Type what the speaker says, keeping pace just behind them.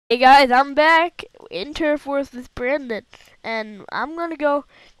Hey guys, I'm back in Turf Wars with Brandon, and I'm gonna go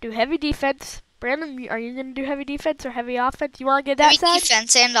do heavy defense. Brandon, are you gonna do heavy defense or heavy offense? You wanna get that Heavy side?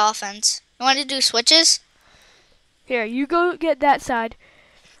 defense and offense. You want to do switches? Here, you go get that side.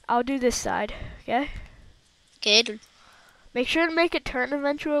 I'll do this side, okay? Okay, dude. Make sure to make it turn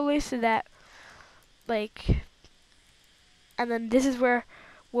eventually so that, like, and then this is where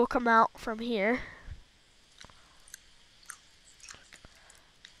we'll come out from here.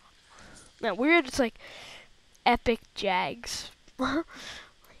 Man, we're just like epic Jags.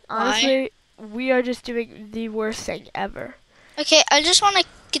 Honestly, we are just doing the worst thing ever. Okay, I just want to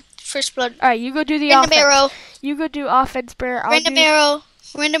get first blood. Alright, you go do the Random offense. arrow. You go do offense, Brandon. Random arrow.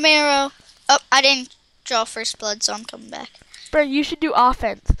 Random arrow. Oh, I didn't draw first blood, so I'm coming back. Brandon, you should do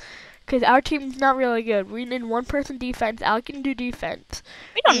offense. Because our team's not really good. We need one person defense. Al can do defense.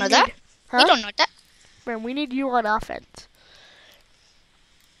 We don't know that. Huh? We don't know that. Brandon, we need you on offense.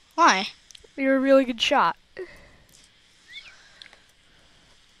 Why? You're a really good shot.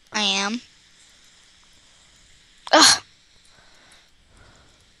 I am. Ugh.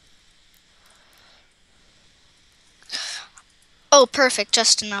 Oh, perfect.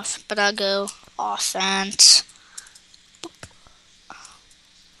 Just enough. But I'll go offense.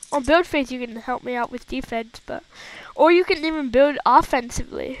 On build phase, you can help me out with defense, but or you can even build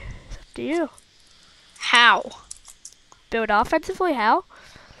offensively. It's up to you. How? Build offensively? How?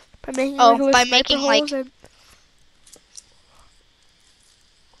 By making Oh, like little by sniper making, holes like- and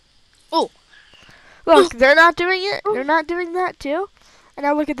Oh. look, they're not doing it. They're not doing that too. And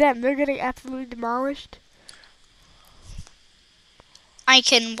now look at them. They're getting absolutely demolished. I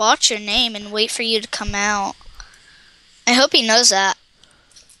can watch your name and wait for you to come out. I hope he knows that.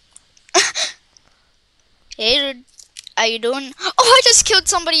 Hey, dude. How you doing? Oh, I just killed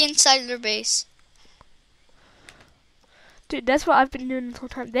somebody inside their base. Dude, that's what I've been doing this whole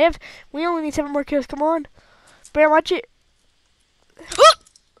time. We only need 7 more kills. Come on. Brandon, watch it.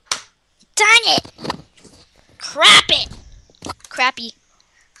 Dang it! Crap it! Crappy.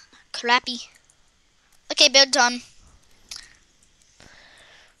 Crappy. Okay, build done.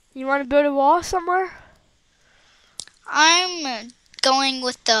 You want to build a wall somewhere? I'm going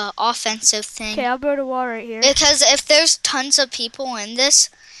with the offensive thing. Okay, I'll build a wall right here. Because if there's tons of people in this,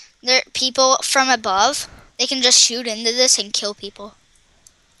 there people from above, they can just shoot into this and kill people.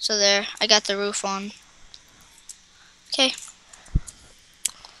 So there, I got the roof on. Okay.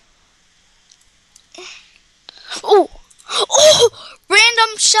 Oh! Oh!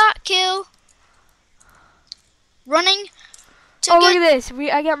 Random shot kill. Running to Oh, get look at this.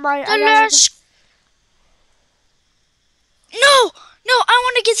 I got my. the last. No! No, I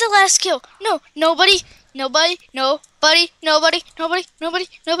want to get the last kill. No, nobody. I want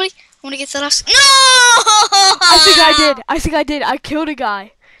to get the last. No! I think I did. I killed a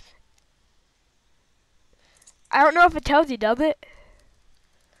guy. I don't know if it tells you, does it?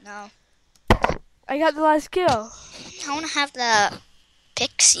 No. I got the last kill. I want to have the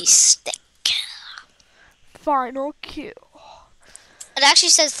pixie stick. Final kill. It actually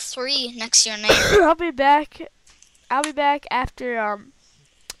says 3 next to your name. I'll be back. I'll be back after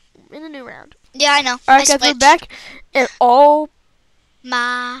in the new round. Yeah, I know. Alright guys, we're back. And oh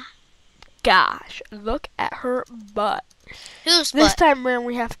My. gosh, look at her butt. Whose This butt? time around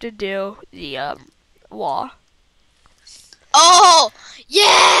we have to do the wall. Oh!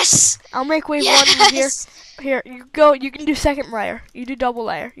 Yes! I'll make wave Yes! 1 here. Here, you go. You can do second layer. You do double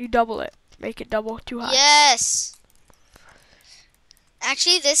layer. You double it. Make it double too high. Yes.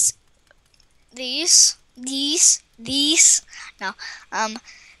 Actually, this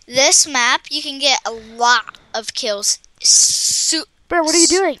map you can get a lot of kills. Bro, what are you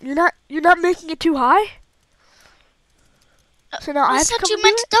doing? You're not making it too high. So now I have to come you and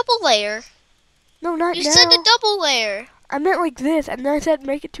meant do it? double layer. No, not You now. said a double layer. I meant like this, and then I said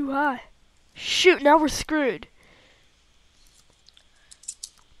make it too high. Shoot! Now we're screwed.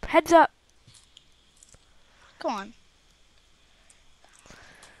 Heads up. Go on.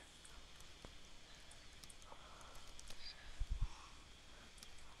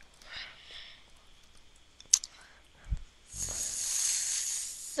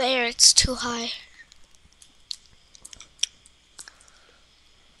 There, it's too high.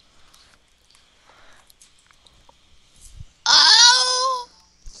 Oh!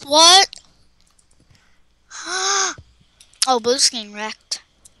 What? Oh, Blue's getting wrecked.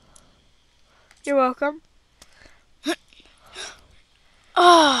 You're welcome.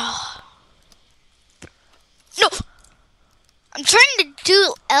 Oh. No! I'm trying to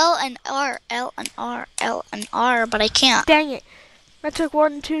do L and R, but I can't. Dang it. I took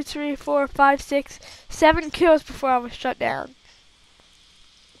 1, 2, 3, 4, 5, 6, 7 kills before I was shut down.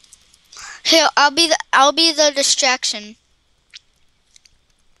 Here, I'll be the distraction.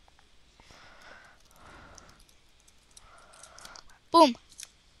 Boom.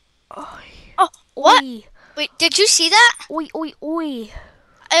 Oh, Oh, what? oi, Wait, did you see that? oi, oi, oi.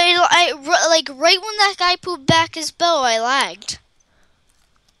 Like right when that guy pulled back his bow, I lagged.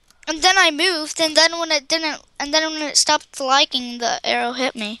 And then I moved, and then when it didn't, and then when it stopped lagging, the arrow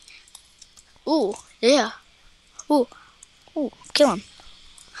hit me. Ooh, yeah. Ooh, kill him.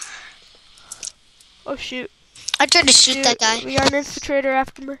 Oh shoot. I tried to shoot Dude, that guy. we got an infiltrator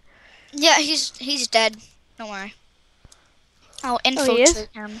after me. Yeah, he's dead. Don't worry. I'll he is? infiltrate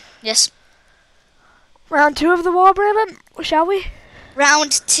him. Yes. Round 2 of the wall, Brandon. Shall we?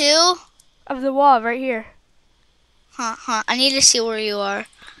 Round 2. Of the wall, right here. Huh. I need to see where you are.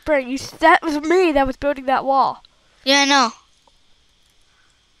 Brandon, that was me that was building that wall. Yeah, I know.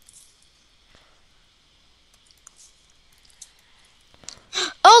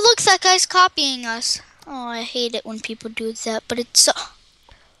 Oh, look, that guy's copying us. Oh, I hate it when people do that, but it's so...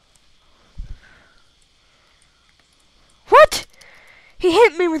 What? He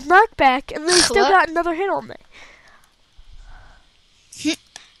hit me with knockback, and then he still What? got another hit on me.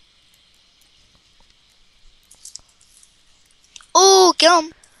 Oh, kill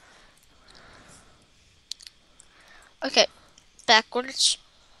him. Okay, backwards.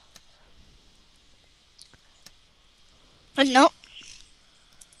 No.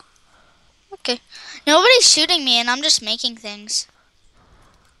 Okay. Nobody's shooting me, and I'm just making things.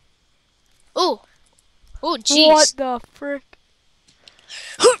 Ooh. Ooh, jeez. What the frick?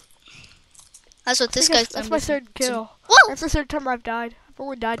 That's what this guy's That's done my before. 3rd kill. Whoa! That's the 3rd time I've died. I've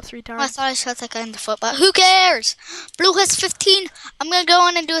only died 3 Oh, I times. thought I shot that guy in the foot, but who cares? Blue has 15. I'm gonna go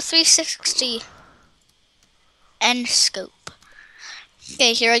in and do a 360. And scope.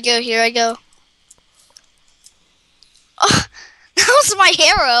 Okay, here I go. Oh, that was my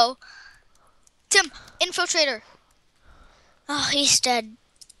arrow. Tim, infiltrator. Oh, he's dead.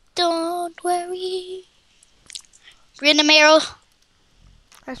 Don't worry. Random arrow.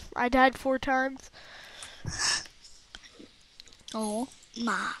 I died 4 times. Oh,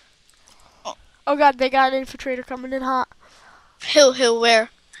 my. Oh god, they got an infiltrator coming in hot. Who, where?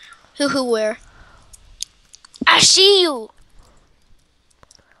 Who, where? I see you.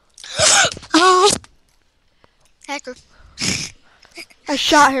 Oh. Hacker. I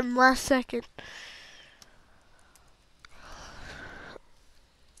shot him last second.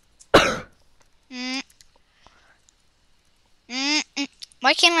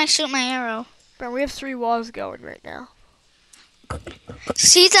 Why can't I shoot my arrow? Bro, we have 3 walls going right now.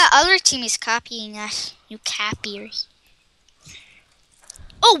 See, that other team is copying us. You copiers.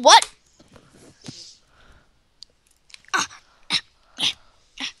 Oh, what?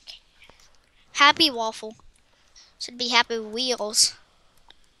 Happy waffle. Should be happy wheels.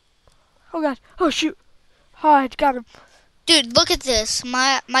 Oh god. Oh shoot. Oh, I got him. Dude, look at this.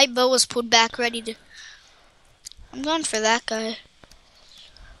 My bow was pulled back ready to... I'm going for that guy.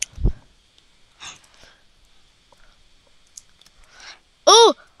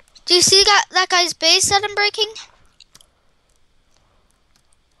 Oh! Do you see that guy's base that I'm breaking?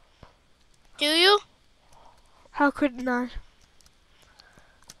 Do you? How couldn't I?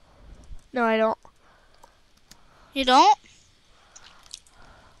 No, I don't. You don't?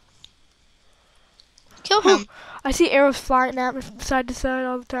 Kill him. I see arrows flying at me from side to side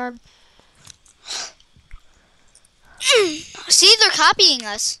all the time. See, they're copying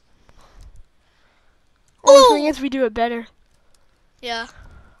us. Only thing is, we do it better. Yeah.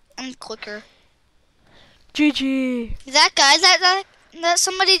 And quicker. GG. That guy that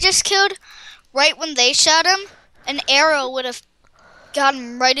somebody just killed, right when they shot him, an arrow would have got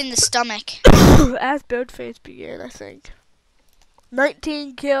him right in the stomach. As build phase began, I think.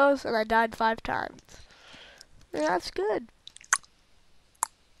 19 kills, and I died 5 times. Yeah, that's good.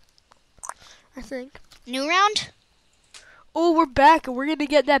 I think. New round? Oh, we're back, and we're gonna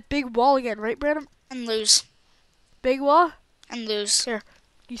get that big wall again, right, Brandon? And lose. Big wall? And lose. Here.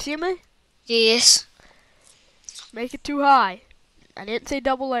 You see me? Yes. Make it too high. I didn't say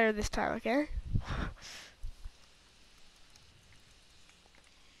double layer this time, okay?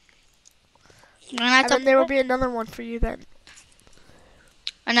 And then there will be another one for you then.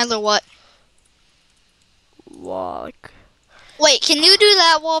 Another what? Walk. Wait, can you do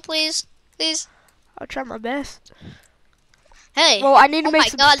that wall, please? Please? I'll try my best. Hey. Well, I need to Oh make my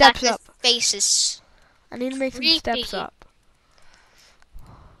some God, steps that up. face is... I need to make some steps up.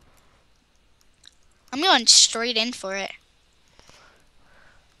 I'm going straight in for it.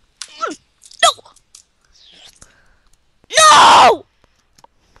 No! No!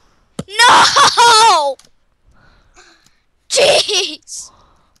 No! Jeez!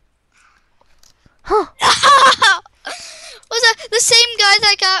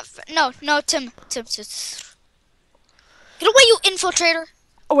 No, Tim. Get away, you infiltrator.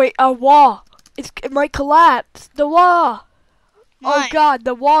 Oh wait, a wall. It might collapse. The wall. Oh Mine. god,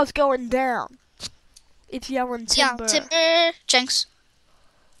 the wall's going down. It's yelling Yeah, timber. timber. Jinx.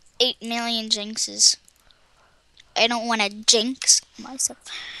 8 million jinxes. I don't want to jinx myself.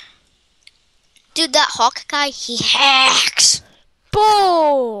 Dude, that Hawk guy, he hacks.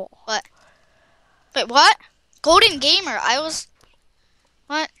 Bull! Wait, what? Golden Gamer.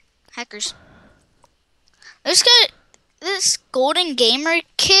 What? Hackers. This Golden Gamer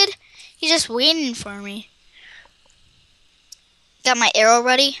kid, he's just waiting for me. Got my arrow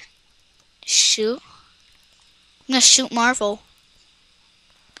ready. Shoot. I'm gonna shoot Marvel.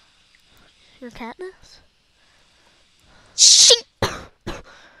 Your Katniss? Shink.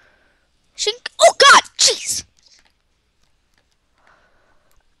 Shink. Oh god, jeez.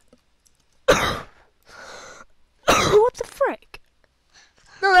 What the frick?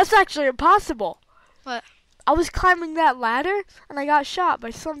 No, that's actually impossible. What? I was climbing that ladder and I got shot by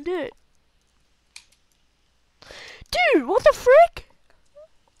some dude. Dude, what the frick?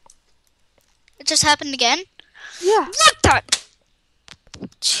 It just happened again? Yeah. What the?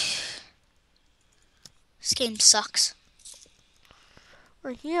 This game sucks.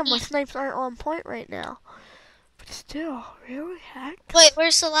 Well, yeah, my snipes aren't on point right now. But still, really? Heck? Wait,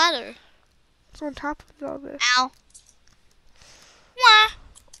 where's the ladder? It's on top of all this. Ow. Wah.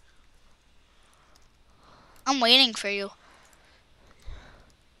 I'm waiting for you.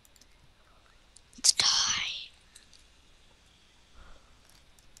 Let's die.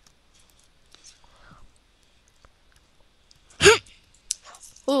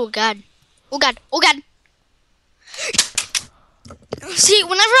 Oh god. Oh god. Oh god. See,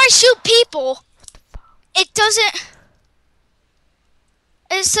 whenever I shoot people, it doesn't.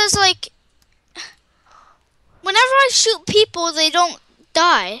 It says like. Whenever I shoot people, they don't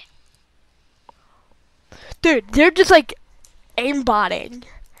die. Dude, they're just like aimbotting.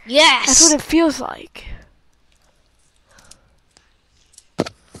 Yes. That's what it feels like.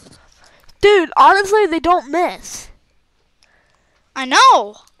 Dude, honestly, they don't miss. I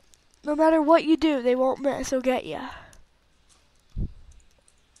know. No matter what you do, they won't miss. They'll get you.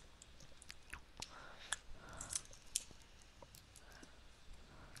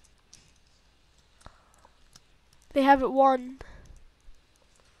 They haven't won.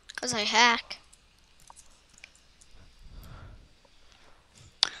 'Cause I hack.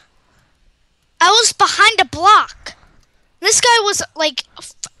 I was behind a block. This guy was like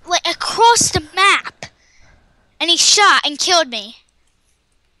across the map. And he shot and killed me.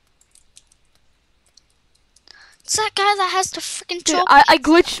 It's that guy that has the freaking Dude, trophy. I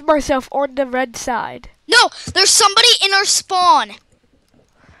glitched myself on the red side. No, there's somebody in our spawn.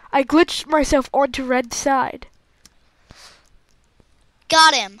 I glitched myself onto red side.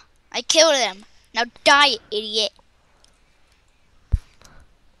 Got him. I killed him. Now die, idiot.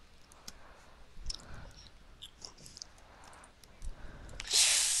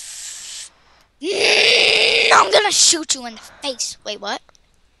 I'm gonna shoot you in the face. Wait, what?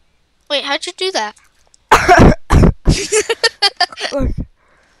 Wait, how'd you do that? Look.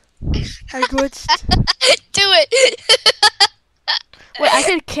 I glitched. Do it. Wait, I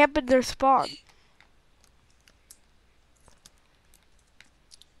could camp in their spawn.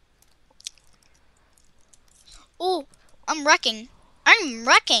 Oh, I'm wrecking. I'm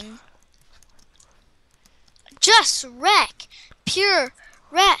wrecking. Just wreck. Pure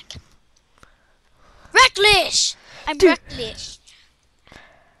wreck. Reckless. I'm Dude. reckless.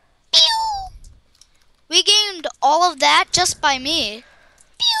 Pew. We gained all of that just by me.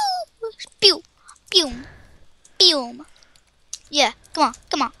 Pew. Pew. Pew. Pew. Yeah,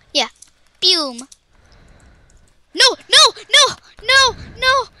 come on. Yeah. Pew. No.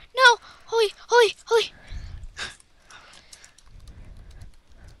 Holy.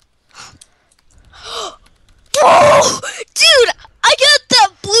 Oh, dude, I got that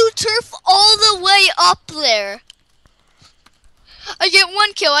blue turf all the way up there. I get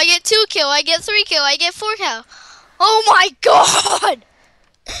 1 kill, I get 2 kill, I get 3 kill, I get 4 kill. Oh my god!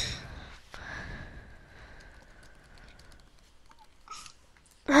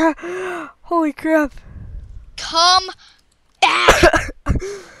 Holy crap. Come back.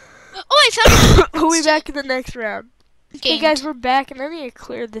 Oh, I found We'll be back in the next round. Hey game. guys, we're back and I need to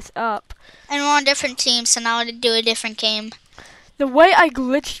clear this up. And we're on different teams, so now I do a different game. The way I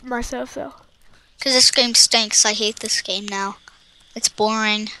glitched myself though. Because this game stinks. I hate this game now. It's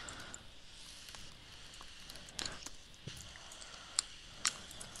boring.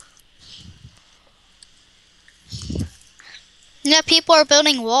 Yeah, people are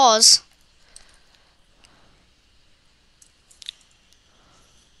building walls.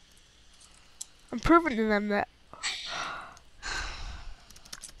 I'm proving to them that.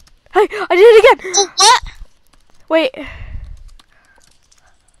 Hey, I did it again! Oh, what? Wait.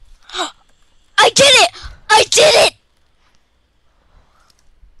 I did it! I did it!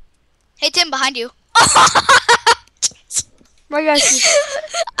 Hey, Tim, behind you. My gosh.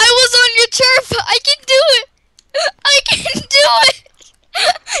 I was on your turf. I can do it. I can do it.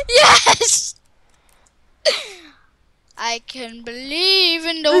 Yes. I can believe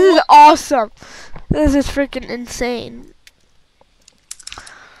in the This is awesome. This is freaking insane.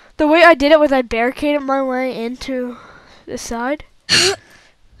 The way I did it was I barricaded my way into the side.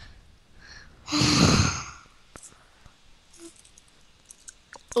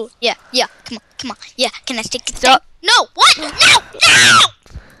 Oh, yeah, yeah. Come on. Yeah, can I stick it? Stop. No, what? No!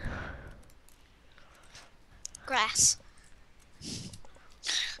 Grass.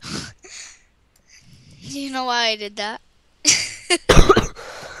 Do you know why I did that?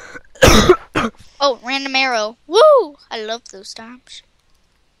 Oh, random arrow. Woo! I love those times.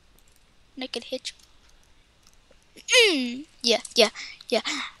 Naked hitch. Yeah.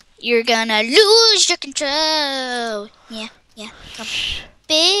 You're gonna lose your control. Yeah. Come.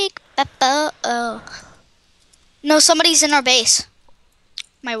 Big Papa. Oh. No, somebody's in our base.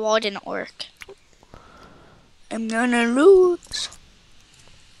 My wall didn't work. I'm gonna lose.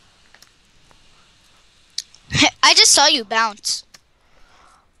 I just saw you bounce.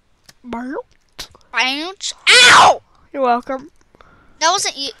 Bounce. Ow! You're welcome. That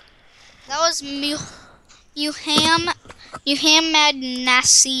wasn't you. That was Muhammad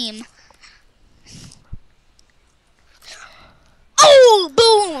Nassim. Oh,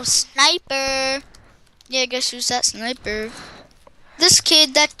 boom! Sniper. Yeah, guess who's that sniper? This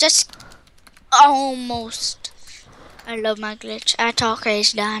kid that just almost. I love my glitch. I talk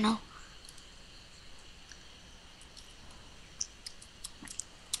crazy dino.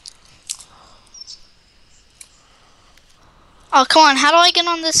 Oh, come on. How do I get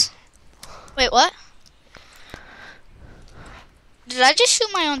on this? Wait, what? Did I just shoot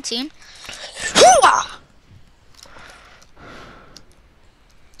my own team?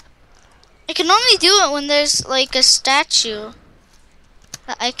 I can only do it when there's like a statue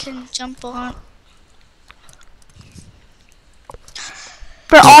that I can jump on.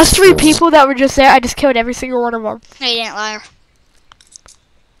 For all 3 people that were just there, I just killed every single one of them. No, you didn't, liar.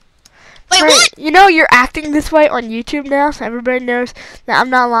 Wait, Right, what? you know you're acting this way on YouTube now, so everybody knows that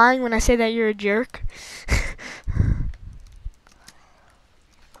I'm not lying when I say that you're a jerk.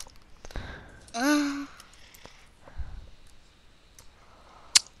 I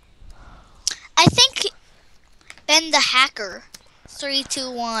think Ben the Hacker. 3,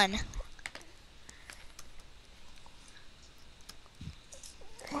 2, 1.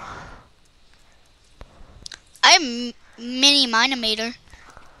 I'm Mini Minimator.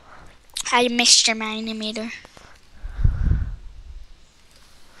 Hi, Mr. Minimator.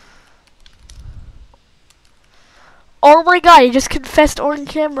 Oh my god, he just confessed on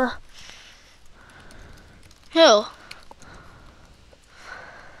camera. Who?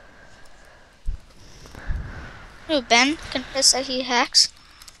 Who, Ben? Confess that he hacks?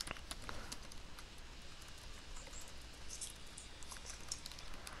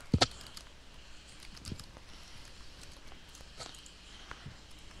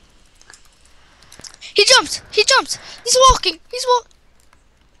 He jumps! He's walking!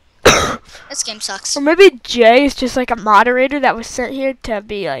 This game sucks. Or maybe Jay is just like a moderator that was sent here to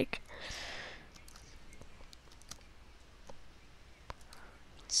be like...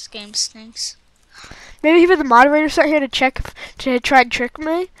 This game stinks. Maybe he was the moderator sent here to to try and trick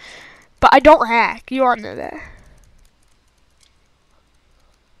me. But I don't hack. You all know that.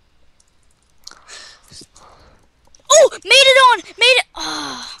 Oh! Made it on! Made it!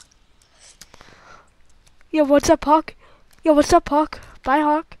 Oh. Yo, what's up, Hawk? Bye,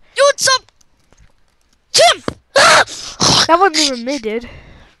 Hawk. Yo, what's up? Tim! Ah! That wasn't even me, dude.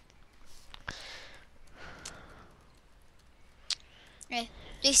 Okay,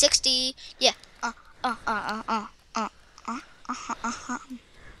 360. Yeah.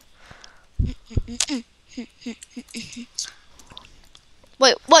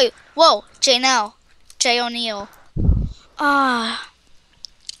 Wait, whoa, Jay O'Neill.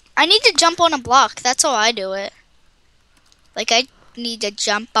 I need to jump on a block. That's how I do it. Like, I need to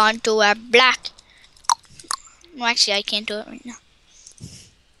jump onto a block. Well, actually, I can't do it right now.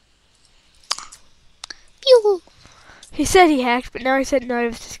 Pew! He said he hacked, but now he said no, it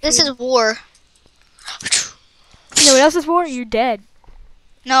was just This kidding. is war. You know what else is war? You're dead.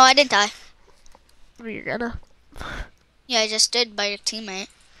 No, I didn't die. Well, you're gonna. Yeah, I just did by your teammate.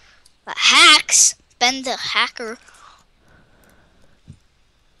 But hacks! Ben the Hacker.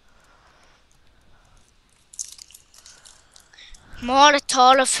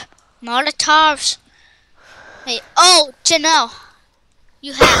 Molotovs. Hey, oh, Janelle,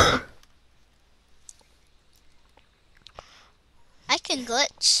 you have. I can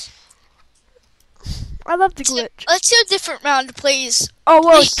glitch. I love the glitch. Let's do a different round, please. Oh,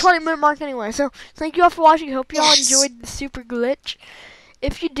 well, it's Please. 20-minute mark anyway. So, thank you all for watching. Hope you all Yes. enjoyed the super glitch.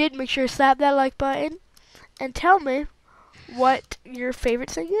 If you did, make sure to slap that like button. And tell me what your favorite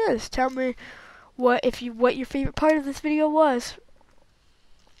thing is. Tell me what your favorite part of this video was.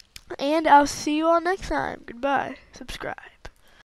 And I'll see you all next time. Goodbye. Subscribe.